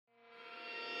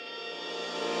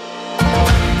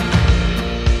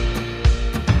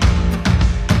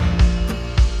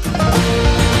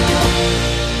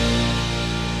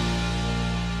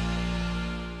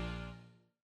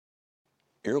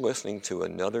listening to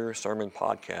another sermon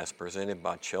podcast presented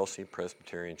by Chelsea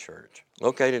Presbyterian Church.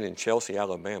 Located in Chelsea,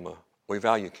 Alabama, we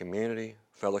value community,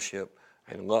 fellowship,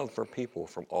 and love for people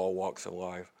from all walks of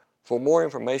life. For more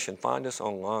information, find us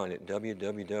online at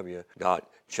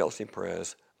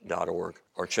www.chelseapres.org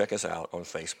or check us out on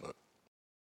Facebook.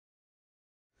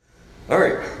 All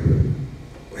right,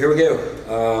 here we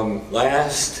go.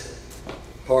 Last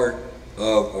part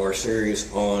of our series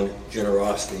on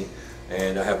generosity,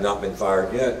 and I have not been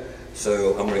fired yet,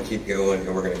 so I'm going to keep going,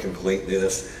 and we're going to complete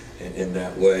this in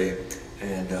that way.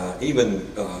 And even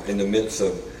in the midst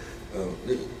of,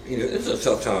 it's a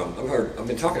tough time. I've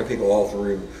been talking to people all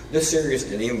through this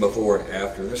series, and even before and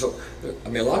after. A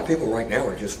lot of people right now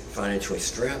are just financially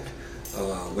strapped.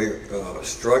 We're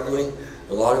struggling.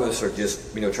 A lot of us are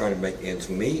just, trying to make ends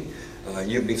meet.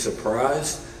 You'd be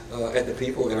surprised at the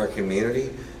people in our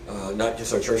community, not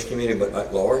just our church community, but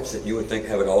at large, that you would think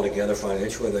have it all together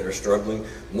financially, that are struggling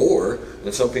more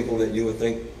than some people that you would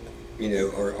think,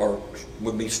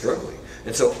 would be struggling.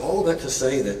 And so all that to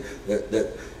say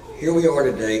that here we are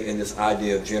today in this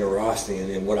idea of generosity.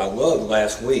 And what I loved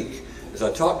last week is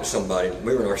I talked to somebody.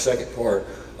 We were in our second part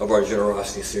of our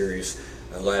generosity series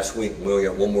last week. We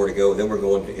got one more to go. Then we're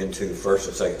going into 1st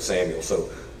and 2nd Samuel. So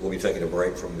we'll be taking a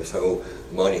break from this whole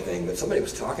money thing. But somebody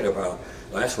was talking about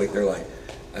last week, they're like,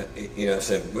 I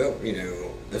said, well,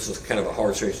 this is kind of a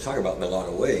hard series to talk about in a lot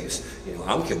of ways.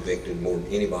 I'm convicted more than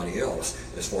anybody else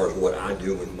as far as what I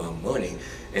do with my money.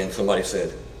 And somebody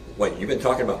said, wait, you've been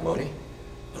talking about money?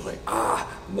 I was like,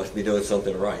 must be doing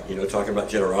something right. Talking about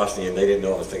generosity, and they didn't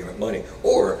know I was thinking about money.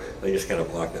 Or they just kind of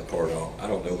blocked that part off. I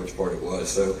don't know which part it was.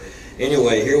 So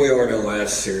anyway, here we are in our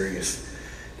last series.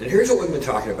 And here's what we've been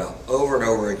talking about over and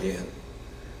over again.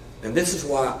 And this is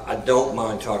why I don't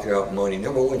mind talking about money.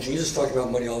 Number one, Jesus talked about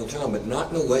money all the time, but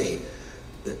not in the way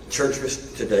that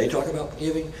churches today talk about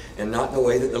giving, and not in the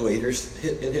way that the leaders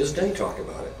in his day talk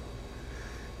about it.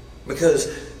 Because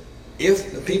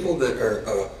if the people that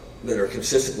are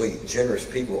consistently generous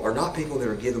people are not people that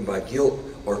are given by guilt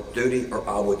or duty or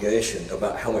obligation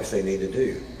about how much they need to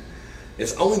do,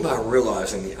 it's only by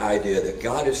realizing the idea that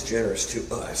God is generous to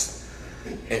us,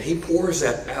 and he pours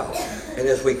that out. And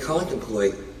as we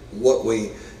contemplate what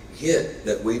we get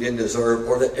that we didn't deserve,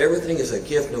 or that everything is a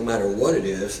gift no matter what it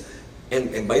is,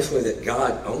 and basically that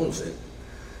God owns it,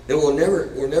 then we'll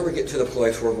never get to the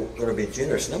place where we're going to be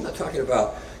generous. And I'm not talking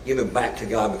about giving back to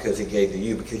God because he gave to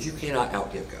you, because you cannot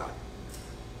outgive God.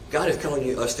 God is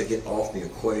calling us to get off the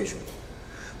equation.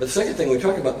 But the second thing, we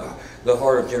talked about the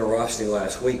heart of generosity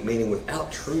last week, meaning without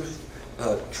truth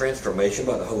transformation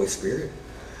by the Holy Spirit,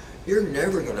 you're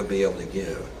never going to be able to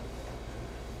give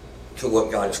to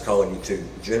what God is calling you to,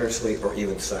 generously or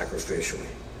even sacrificially.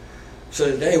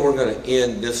 So today we're going to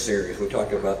end this series. We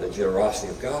talked about the generosity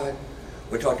of God.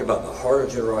 We talked about the heart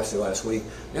of generosity last week.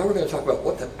 Now we're going to talk about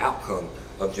what the outcome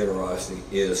of generosity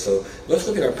is. So let's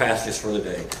look at our passages for the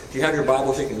day. If you have your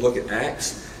Bibles, you can look at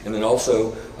Acts, and then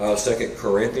also 2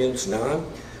 Corinthians 9.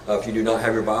 If you do not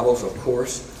have your Bibles, of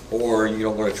course, or you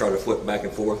don't want to try to flip back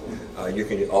and forth, you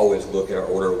can always look at our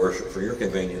order of worship for your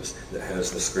convenience that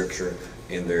has the scripture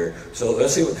in there. So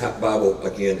let's see what the Bible,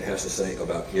 again, has to say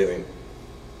about giving.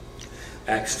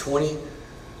 Acts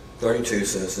 20:32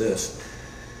 says this,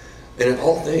 "And in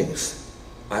all things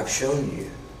I've shown you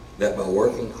that by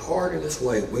working hard in this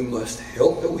way we must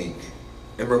help the weak,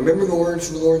 and remember the words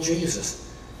of the Lord Jesus,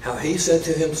 how he said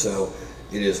to himself,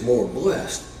 it is more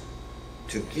blessed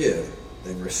to give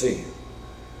than receive."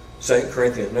 2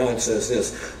 Corinthians 9 says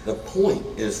this, "The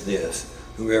point is this,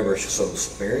 whoever sows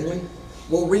sparingly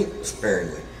will reap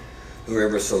sparingly.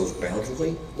 Whoever sows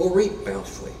bountifully will reap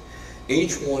bountifully.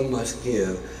 Each one must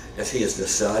give as he has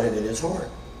decided in his heart,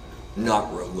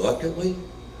 not reluctantly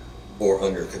or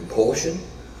under compulsion,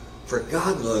 for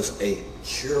God loves a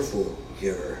cheerful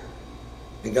giver.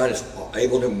 And God is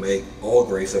able to make all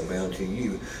grace abound to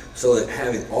you, so that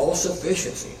having all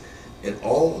sufficiency in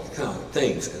all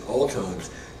things at all times,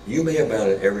 you may abound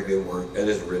in every good work, as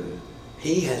is written.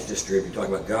 He has distributed,"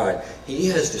 talking about God, he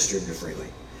has distributed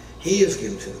freely. He has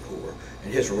given to the poor,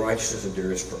 and his righteousness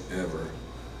endures forever.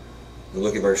 And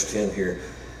look at verse 10 here.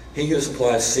 "He who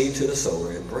supplies seed to the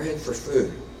sower and bread for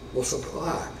food will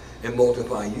supply and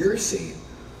multiply your seed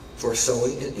for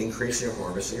sowing and increasing your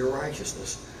harvest of your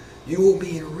righteousness. You will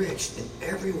be enriched in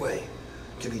every way,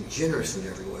 to be generous in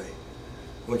every way,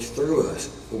 which through us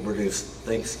will produce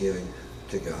thanksgiving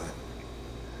to God."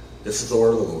 This is the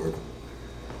word of the Lord.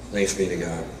 Thanks be to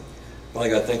God. Father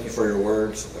God, thank you for your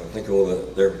words. Thank you,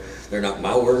 Lord, that they're not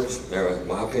my words, they're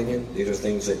my opinion. These are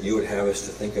things that you would have us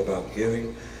to think about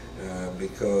giving,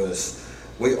 because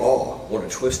We all want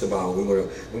to twist the Bible. We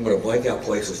want to blank out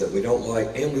places that we don't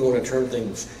like, and we want to turn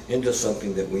things into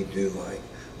something that we do like.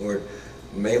 Lord,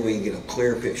 may we get a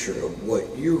clear picture of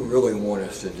what you really want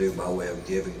us to do by way of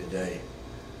giving today.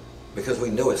 Because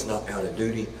we know it's not out of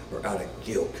duty or out of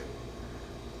guilt.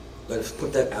 Let us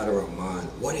put that out of our mind.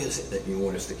 What is it that you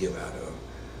want us to give out of?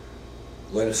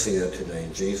 Let us see that today.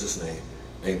 In Jesus' name,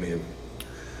 amen.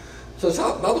 So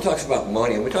the Bible talks about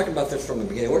money, and we talked about this from the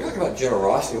beginning. We're talking about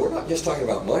generosity. We're not just talking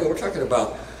about money. We're talking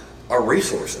about our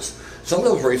resources. Some of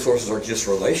those resources are just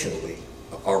relationally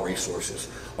our resources.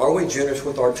 Are we generous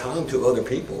with our time to other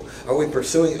people? Are we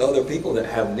pursuing other people that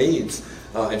have needs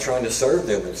and trying to serve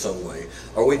them in some way?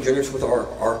 Are we generous with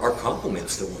our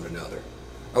compliments to one another?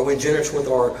 Are we generous with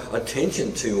our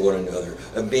attention to one another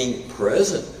and being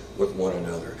present with one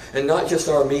another? And not just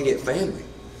our immediate family,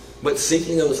 but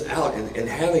seeking those out and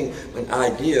having an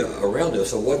idea around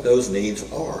us of what those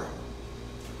needs are.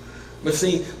 But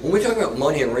see, when we talk about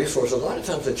money and resources, a lot of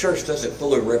times the church doesn't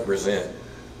fully represent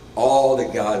all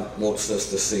that God wants us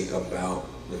to see about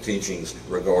the teachings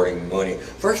regarding money.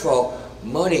 First of all,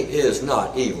 money is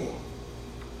not evil.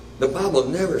 The Bible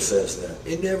never says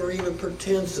that. It never even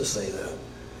pretends to say that.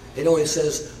 It only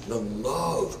says the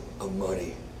love of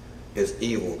money is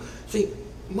evil. See,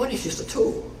 money is just a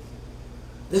tool.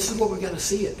 This is what we got to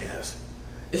see it as.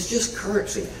 It's just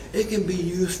currency. It can be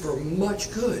used for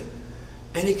much good,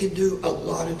 and it can do a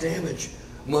lot of damage.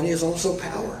 Money is also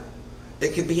power.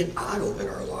 It can be an idol in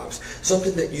our lives,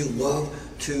 something that you love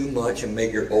too much and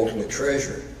make your ultimate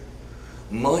treasure.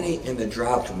 Money and the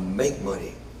drive to make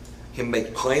money can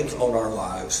make claims on our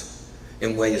lives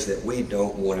in ways that we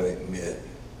don't want to admit.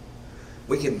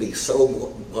 We can be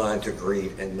so blind to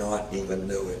greed and not even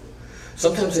know it.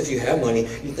 Sometimes if you have money,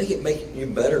 you think it makes you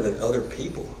better than other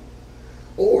people.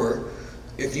 Or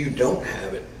if you don't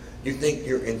have it, you think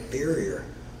you're inferior.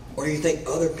 Or you think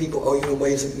other people owe you in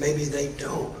ways that maybe they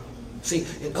don't. See,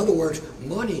 in other words,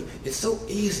 money, it's so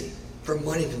easy for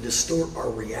money to distort our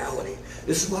reality.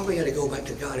 This is why we got to go back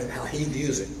to God and how He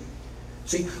views it.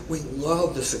 See, we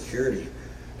love the security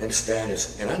and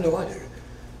status, and I know I do,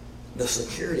 the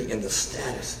security and the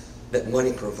status that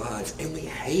money provides, and we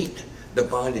hate the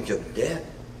bondage of debt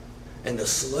and the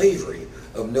slavery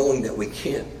of knowing that we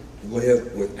can't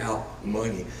live without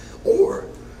money, or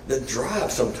the drive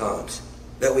sometimes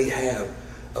that we have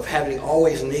of having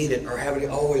always needed or having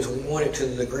always wanted to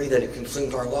the degree that it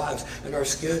consumes our lives and our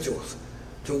schedules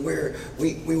to where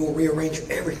we will rearrange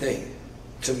everything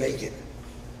to make it.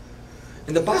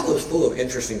 And the Bible is full of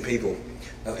interesting people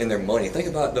in their money. Think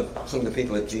about some of the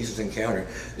people that Jesus encountered.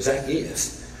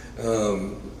 Zacchaeus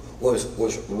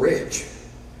was rich,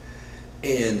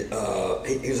 and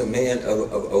he was a man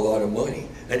of a lot of money.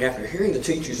 And after hearing the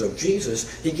teachings of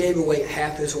Jesus, he gave away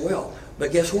half his wealth.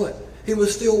 But guess what? He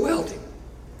was still wealthy.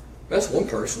 That's one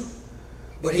person.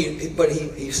 But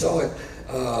he saw it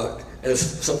as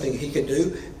something he could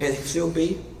do and still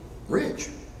be rich.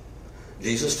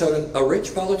 Jesus told a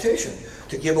rich politician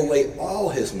to give away all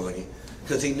his money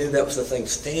because he knew that was the thing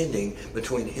standing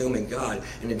between him and God.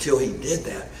 And until he did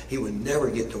that, he would never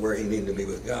get to where he needed to be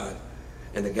with God.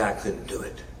 And the guy couldn't do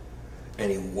it. And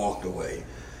he walked away,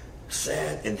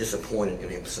 sad and disappointed in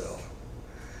himself.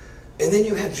 And then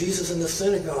you have Jesus in the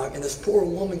synagogue, and this poor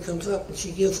woman comes up, and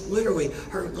she gives literally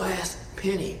her last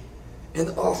penny in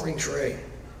the offering tray.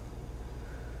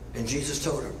 And Jesus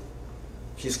told her,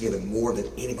 she's given more than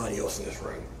anybody else in this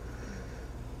room.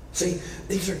 See,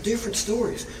 these are different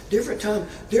stories, different time,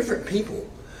 different people.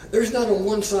 There's not a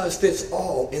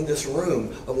one-size-fits-all in this room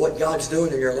of what God's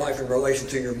doing in your life in relation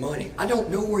to your money. I don't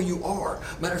know where you are.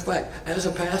 Matter of fact, as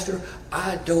a pastor,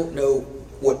 I don't know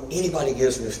what anybody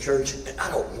gives in this church, and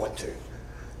I don't want to.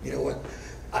 You know what?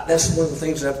 That's one of the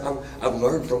things that I've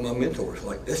learned from my mentors.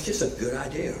 Like, it's just a good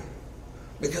idea.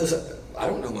 Because I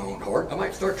don't know my own heart. I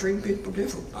might start treating people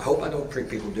different. I hope I don't treat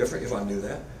people different if I knew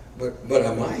that. But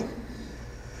I might.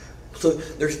 So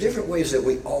there's different ways that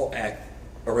we all act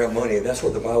around money, and that's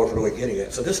what the Bible is really getting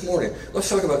at. So this morning, let's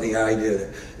talk about the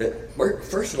idea that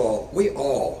first of all, we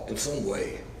all, in some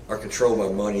way, are controlled by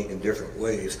money in different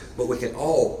ways, but we can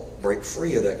all break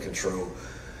free of that control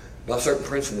by certain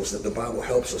principles that the Bible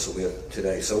helps us with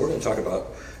today. So we're going to talk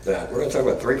about that. We're going to talk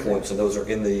about 3 points, and those are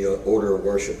in the order of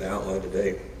worship outlined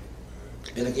today.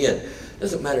 And again, it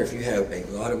doesn't matter if you have a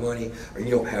lot of money or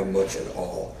you don't have much at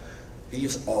all.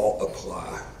 These all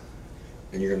apply,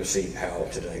 and you're going to see how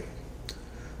today.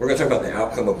 We're going to talk about the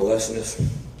outcome of blessedness,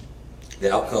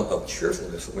 the outcome of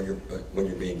cheerfulness when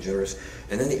you're being generous,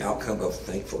 and then the outcome of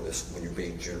thankfulness when you're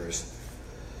being generous.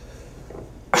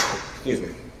 Excuse me.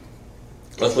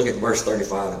 Let's look at verse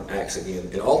 35 in Acts again.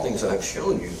 In all things I have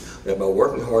shown you that by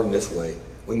working hard in this way,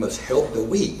 we must help the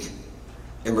weak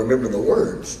and remember the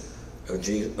words of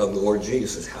the Lord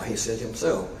Jesus, how he said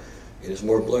himself, it is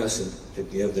more blessed to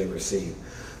give than receive.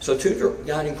 So two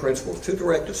guiding principles, two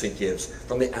directives he gives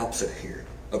from the outset here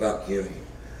about giving.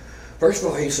 First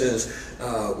of all, he says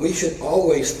we should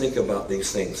always think about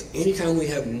these things. Anytime we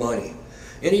have money,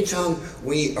 anytime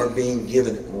we are being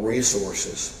given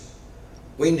resources,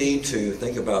 we need to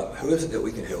think about who is it that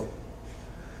we can help.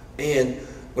 And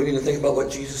we need to think about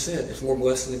what Jesus said. It's more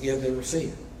blessed to give than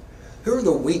receive. Who are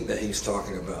the weak that he's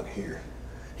talking about here?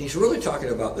 He's really talking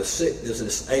about the sick, the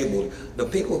disabled, the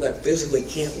people that physically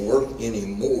can't work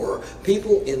anymore,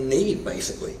 people in need,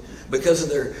 basically. Because of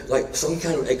their, like, some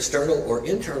kind of external or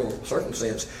internal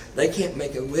circumstance, they can't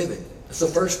make a living. That's the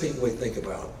first people we think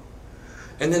about.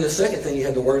 And then the second thing, you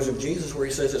have the words of Jesus where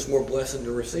he says it's more blessed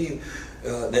to receive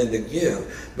than to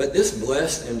give. But this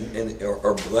blessed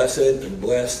or blessed and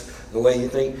blessed, the way you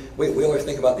think, we always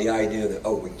think about the idea that,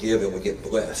 oh, we give and we get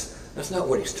blessed. That's not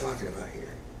what he's talking about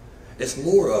here. It's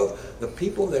more of the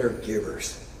people that are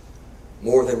givers,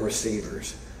 more than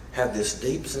receivers, have this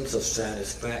deep sense of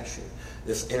satisfaction,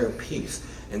 this inner peace,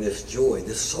 and this joy,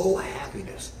 this soul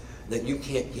happiness that you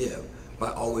can't give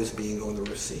by always being on the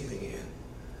receiving end.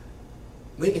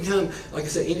 Anytime, like I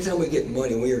said, anytime we get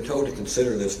money, we are told to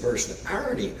consider this verse. The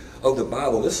irony of the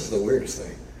Bible, this is the weirdest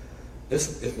thing.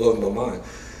 It blows my mind.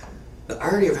 The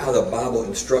irony of how the Bible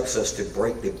instructs us to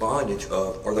break the bondage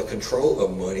of, or the control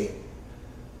of money,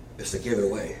 is to give it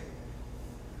away.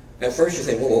 At first you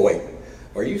think, whoa, wait.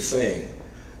 Are you saying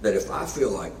that if I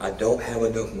feel like I don't have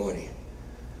enough money,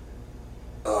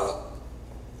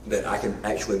 that I can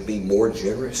actually be more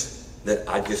generous, that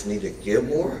I just need to give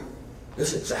more?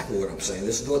 This is exactly what I'm saying.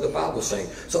 This is what the Bible's saying.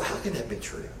 So how can that be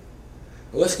true?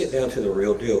 Well, let's get down to the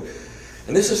real deal.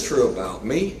 And this is true about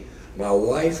me, my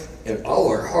wife, and all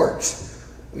our hearts.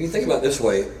 When you think about it this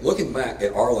way, looking back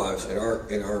at our lives and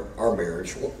our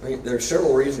marriage, well, I mean, there's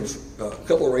several reasons, a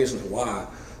couple of reasons why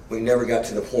we never got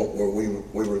to the point where we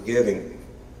were giving.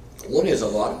 One is a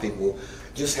lot of people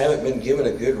just haven't been given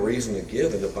a good reason to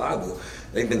give in the Bible.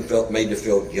 They've been made to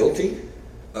feel guilty.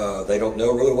 They don't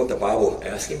know really what the Bible is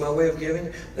asking by way of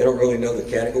giving. They don't really know the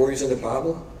categories in the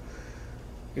Bible.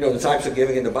 You know, the types of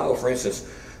giving in the Bible, for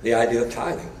instance, the idea of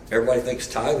tithing. Everybody thinks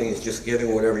tithing is just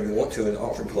giving whatever you want to in the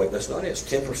offering plate. That's not it. It's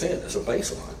 10%. That's a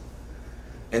baseline.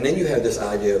 And then you have this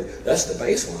idea of that's the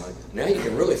baseline. Now you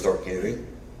can really start giving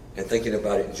and thinking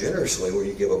about it generously where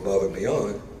you give above and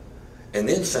beyond. And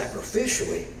then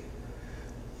sacrificially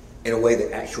in a way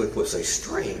that actually puts a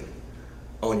strain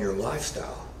on your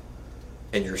lifestyle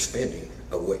and your spending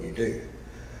of what you do.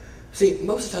 See,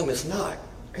 most of the time it's not.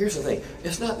 Here's the thing.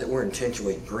 It's not that we're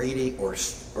intentionally greedy or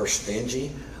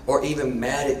stingy or even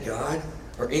mad at God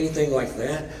or anything like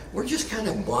that. We're just kind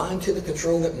of blind to the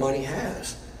control that money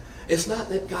has. It's not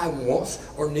that God wants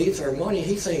or needs our money.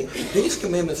 He's saying these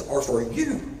commandments are for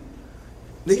you.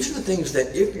 These are the things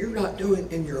that if you're not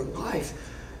doing in your life,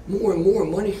 more and more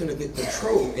money's going to get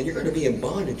controlled and you're going to be in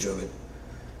bondage of it.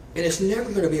 And it's never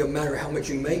going to be a matter of how much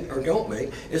you make or don't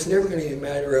make. It's never going to be a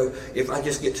matter of if I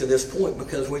just get to this point,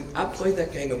 because I played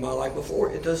that game in my life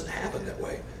before. It doesn't happen that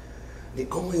way. The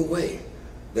only way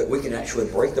that we can actually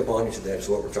break the bondage of that is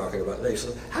what we're talking about today.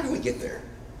 So how do we get there?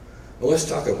 Well, let's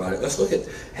talk about it. Let's look at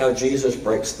how Jesus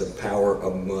breaks the power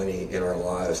of money in our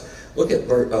lives. Look at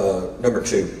number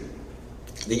 2,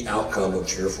 the outcome of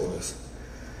cheerfulness.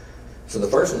 So the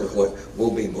first one is what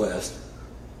will be blessed.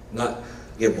 Not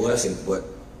give blessings, but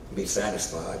be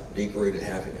satisfied, deep-rooted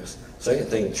happiness. Second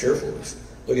thing, cheerfulness.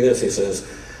 Look at this. He says,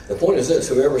 the point is this: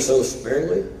 whoever sows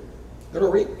sparingly, going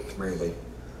to reap sparingly.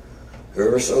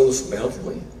 Whoever sows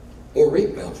bountifully, will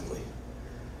reap bountifully.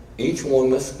 Each one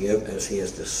must give as he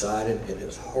has decided in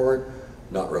his heart,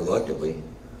 not reluctantly,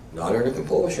 not under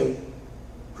compulsion,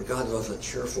 for God loves a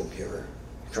cheerful giver.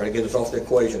 Trying to get us off the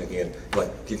equation again. Like,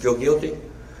 if you feel guilty,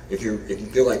 if you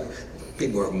feel like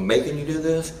people are making you do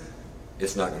this,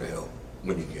 it's not going to help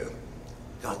when you give.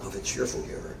 God loves a cheerful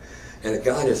giver. And that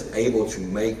God is able to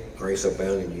make grace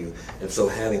abound in you. And so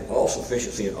having all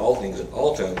sufficiency in all things at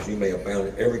all times, you may abound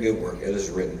in every good work, as is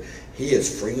written. He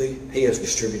has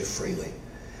distributed freely.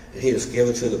 And he has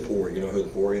given to the poor. You know who the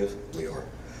poor is? We are.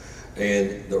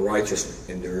 And the righteous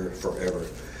endure forever.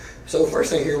 So the first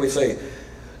thing here we say,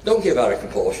 don't give out of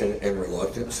compulsion and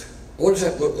reluctance. What does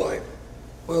that look like?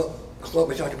 Well, that's what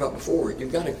we talked about before.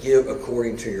 You've got to give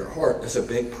according to your heart. That's a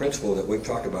big principle that we've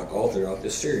talked about all throughout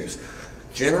this series.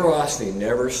 Generosity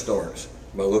never starts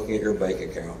by looking at your bank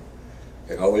account.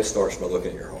 It always starts by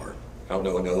looking at your heart. I don't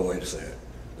know another way to say it.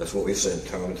 That's what we've said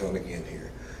time and time again here.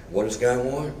 What does God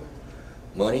want?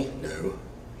 Money? No.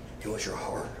 He wants your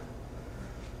heart.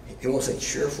 He wants a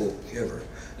cheerful giver.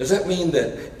 Does that mean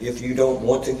that if you don't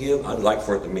want to give, I'd like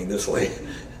for it to mean this way,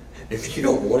 if you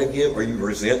don't want to give or you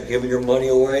resent giving your money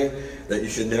away, that you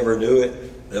should never do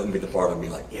it, that would be the part of me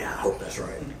like, yeah, I hope that's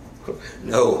right.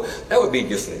 No, that would be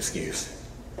just an excuse.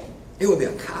 It would be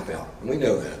a cop-out, and we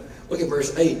know that. Look at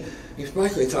verse 8. He's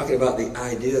basically talking about the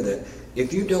idea that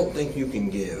if you don't think you can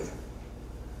give,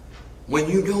 when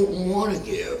you don't want to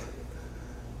give,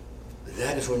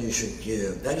 that is when you should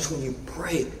give. That is when you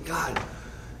pray, God,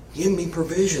 give me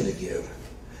provision to give.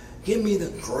 Give me the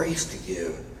grace to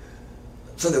give,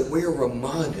 so that we are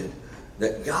reminded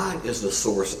that God is the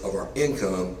source of our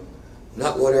income,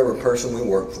 not whatever person we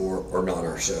work for or not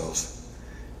ourselves.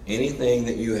 Anything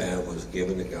that you have was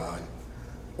given to God,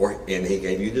 and He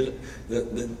gave you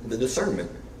the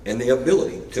discernment and the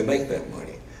ability to make that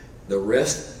money. The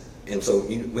rest, and so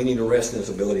we need to rest in His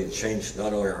ability to change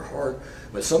not only our heart,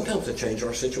 but sometimes to change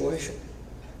our situation.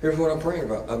 Here's what I'm praying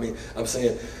about. I'm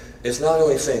saying, it's not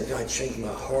only saying, God, change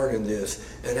my heart in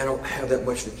this, and I don't have that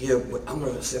much to give, but I'm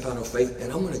going to step out of faith,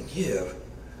 and I'm going to give.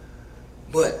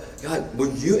 But, God,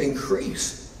 would you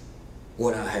increase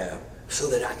what I have so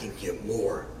that I can give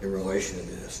more in relation to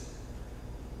this?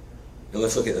 And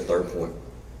let's look at the third point,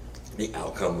 the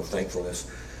outcome of thankfulness.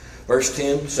 Verse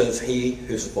 10 says, He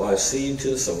who supplies seed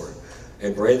to the sower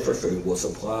and bread for food will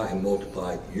supply and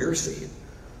multiply your seed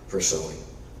for sowing.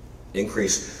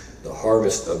 Increase the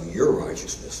harvest of your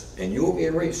righteousness, and you will be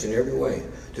enriched in every way,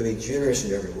 to be generous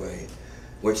in every way,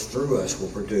 which through us will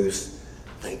produce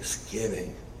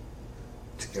thanksgiving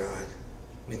to God.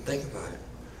 I mean, think about it.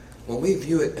 When we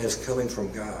view it as coming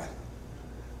from God,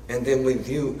 and then we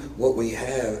view what we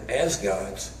have as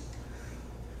God's,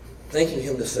 thanking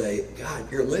Him to say,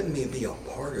 God, you're letting me be a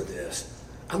part of this.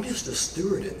 I'm just a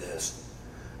steward in this.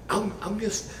 I'm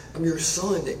your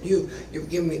son that you've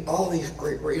given me all these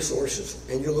great resources,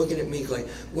 and you're looking at me like,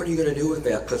 what are you going to do with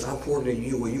that? Because I poured into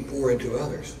you, will you pour into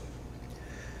others?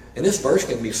 And this verse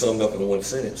can be summed up in one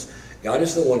sentence. God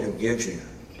is the one who gives you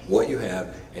what you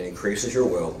have and increases your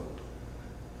wealth.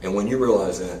 And when you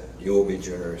realize that, you will be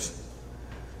generous.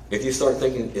 If you start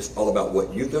thinking it's all about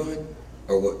what you've done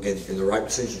or what and the right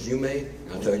decisions you made,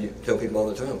 I tell people all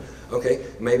the time, okay,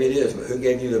 maybe it is, but who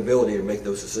gave you the ability to make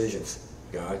those decisions?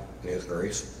 God and His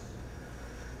grace.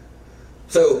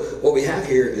 So what we have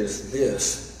here is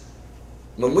this.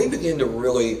 When we begin to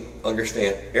really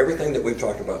understand everything that we've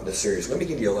talked about in this series, let me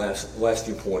give you the last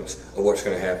few points of what's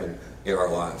going to happen in our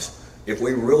lives. If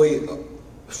we really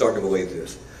start to believe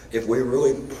this, if we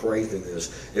really pray through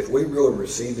this, if we really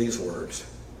receive these words,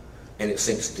 and it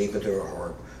sinks deep into our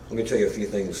heart, let me tell you a few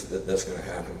things that's going to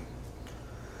happen.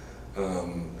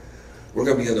 We're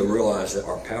going to begin to realize that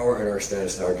our power and our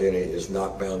status and our identity is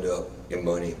not bound up in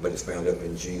money, but it's bound up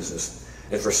in Jesus.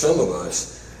 And for some of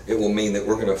us, it will mean that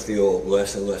we're going to feel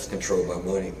less and less controlled by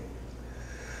money.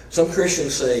 Some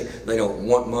Christians say they don't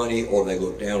want money, or they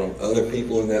look down on other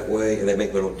people in that way, and they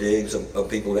make little digs of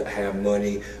people that have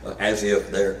money as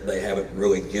if they haven't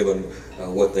really given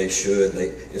what they should.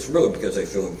 It's really because they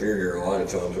feel inferior a lot of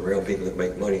times around people that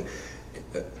make money.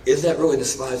 Is that really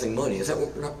despising money? Is that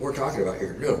what we're talking about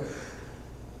here? No.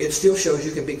 It still shows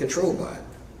you can be controlled by it.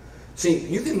 See,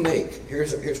 you can make,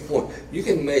 here's the point, you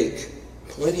can make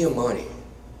plenty of money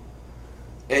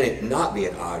and it not be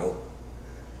an idol,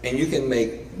 and you can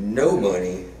make no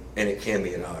money and it can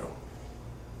be an idol.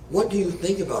 What do you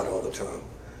think about all the time?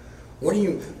 Are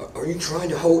you trying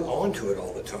to hold on to it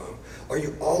all the time? Are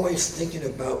you always thinking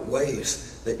about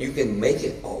ways that you can make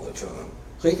it all the time?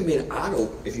 So you can be an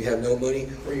idol if you have no money,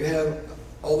 or you have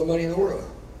all the money in the world.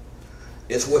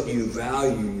 It's what you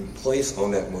value, you place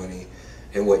on that money,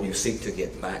 and what you seek to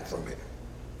get back from it.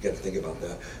 You got to think about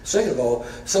that. Second of all,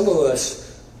 some of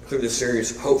us, through this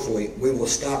series, hopefully, we will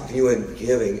stop viewing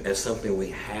giving as something we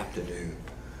have to do,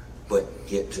 but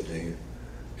get to do.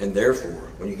 And therefore,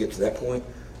 when you get to that point,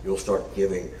 you'll start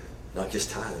giving, not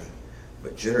just tithing,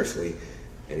 but generously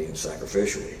and even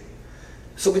sacrificially.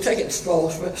 So we take it in small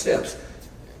steps.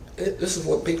 This is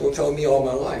what people have told me all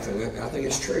my life, and I think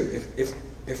it's true.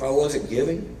 If I wasn't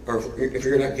giving, or if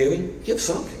you're not giving, give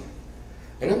something.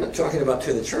 And I'm not talking about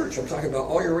to the church. I'm talking about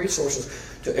all your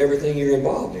resources to everything you're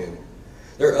involved in.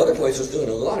 There are other places doing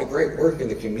a lot of great work in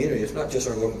the community. It's not just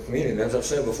our local community. And as I've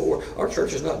said before, our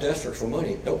church is not desperate for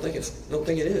money. Don't think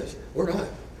it is. We're not.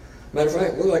 Matter of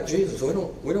fact, we're like Jesus. We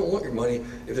don't want your money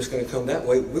if it's going to come that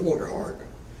way. We want your heart.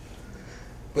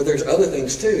 But there's other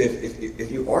things too.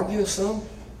 If you are giving some,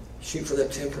 shoot for that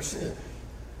 10%.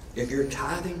 If you're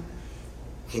tithing,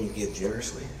 can you give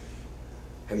generously?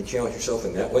 Have you challenged yourself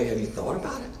in that way? Have you thought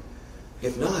about it?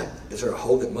 If not, is there a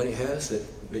hole that money has that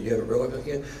you haven't realized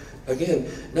again?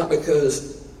 Again, not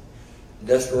because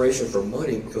desperation for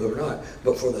money, because we're not,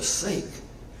 but for the sake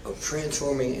of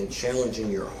transforming and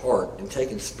challenging your heart and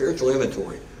taking spiritual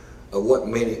inventory of what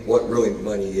really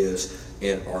money is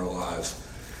in our lives.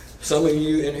 Some of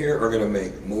you in here are going to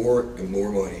make more and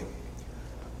more money.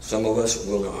 Some of us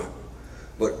will not.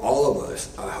 But all of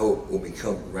us, I hope, will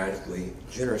become radically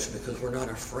generous because we're not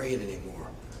afraid anymore.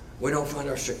 We don't find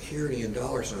our security in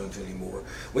dollar signs anymore.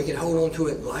 We can hold on to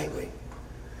it lightly.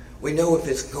 We know if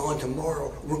it's gone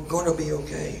tomorrow, we're going to be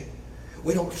okay.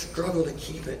 We don't struggle to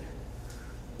keep it.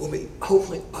 We'll be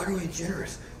hopefully utterly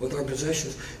generous with our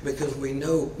possessions because we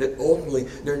know that ultimately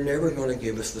they're never going to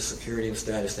give us the security and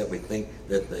status that we think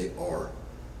that they are.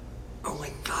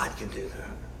 Only God can do that.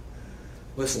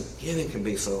 Listen, giving can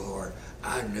be so hard.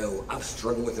 I know. I've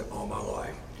struggled with it all my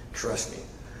life. Trust me.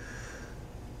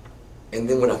 And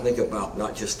then when I think about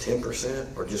not just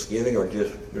 10% or just giving or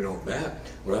just, that,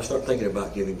 when I start thinking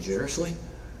about giving generously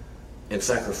and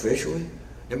sacrificially,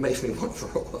 it makes me want to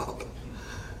throw up.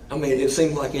 I mean, it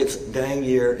seems like it's dang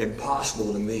near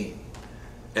impossible to me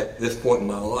at this point in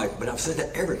my life, but I've said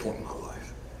that every point in my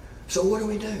life. So what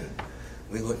do?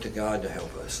 We look to God to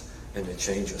help us and to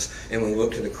change us, and we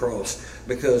look to the cross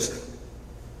because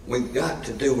we've got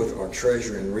to do with our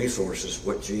treasure and resources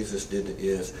what Jesus did to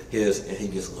his, and he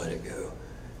just let it go.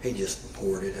 He just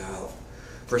poured it out.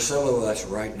 For some of us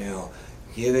right now,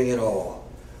 giving it all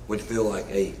would feel like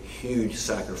a huge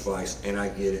sacrifice, and I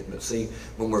get it. But see,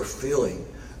 when we're feeling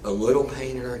a little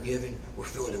pain in our giving, we're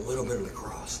feeling a little bit of the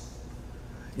cross.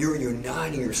 You're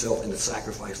uniting yourself in the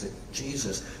sacrifice that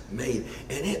Jesus made,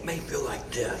 and it may feel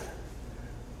like death.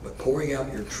 But pouring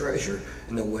out your treasure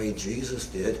in the way Jesus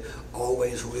did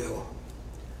always will.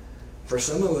 For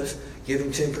some of us,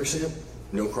 giving 10%,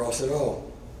 no cross at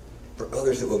all. For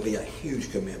others, it will be a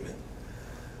huge commitment.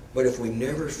 But if we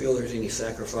never feel there's any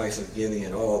sacrifice of giving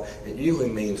at all, it usually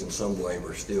means in some way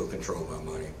we're still controlled by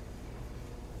money.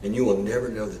 And you will never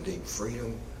know the deep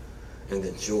freedom and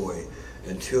the joy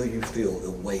until you feel the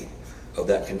weight of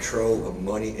that control of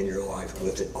money in your life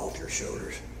lifted off your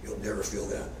shoulders. You'll never feel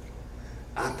that.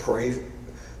 I pray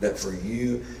that for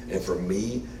you and for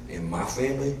me and my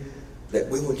family, that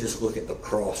we will just look at the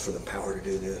cross for the power to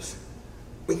do this.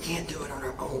 We can't do it on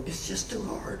our own. It's just too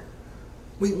hard.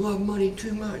 We love money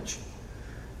too much.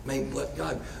 May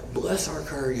God bless our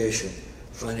congregation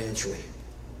financially.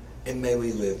 And may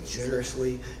we live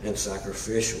generously and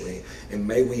sacrificially. And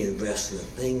may we invest in the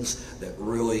things that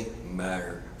really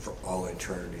matter for all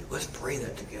eternity. Let's pray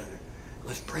that together.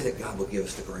 Let's pray that God will give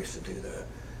us the grace to do that.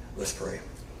 Let's pray.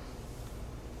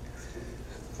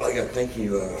 Father God, thank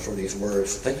you for these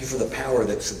words. Thank you for the power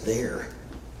that's there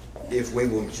if we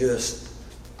will just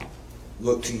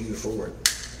look to you for it.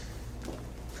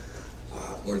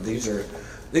 Lord, these are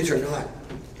not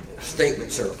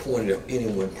statements that are pointed at any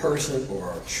one person or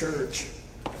our church.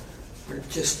 They're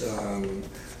just,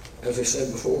 as I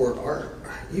said before,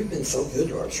 you've been so good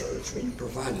to our church. You've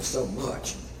provided so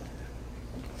much.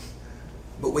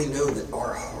 But we know that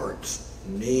our hearts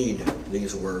need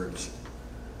these words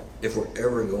if we're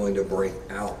ever going to break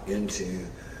out into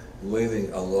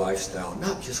living a lifestyle,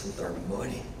 not just with our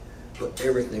money, but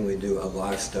everything we do, a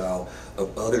lifestyle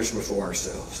of others before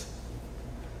ourselves.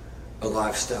 A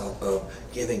lifestyle of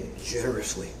giving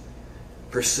generously,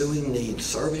 pursuing needs,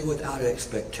 serving without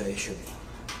expectation,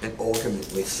 and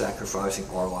ultimately sacrificing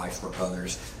our life for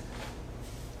others,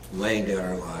 laying down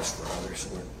our lives for others.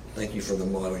 Lord, thank you for the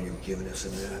model you've given us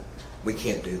in that. We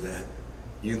can't do that.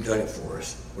 You've done it for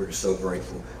us. We're so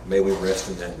grateful. May we rest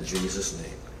in that in Jesus'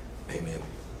 name. Amen.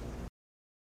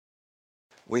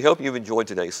 We hope you've enjoyed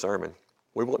today's sermon.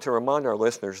 We want to remind our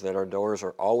listeners that our doors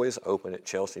are always open at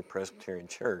Chelsea Presbyterian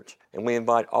Church, and we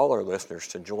invite all our listeners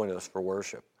to join us for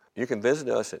worship. You can visit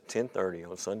us at 10:30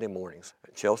 on Sunday mornings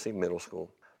at Chelsea Middle School.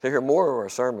 To hear more of our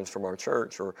sermons from our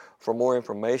church or for more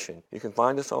information, you can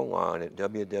find us online at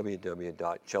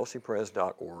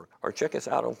www.chelseapres.org or check us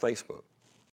out on Facebook.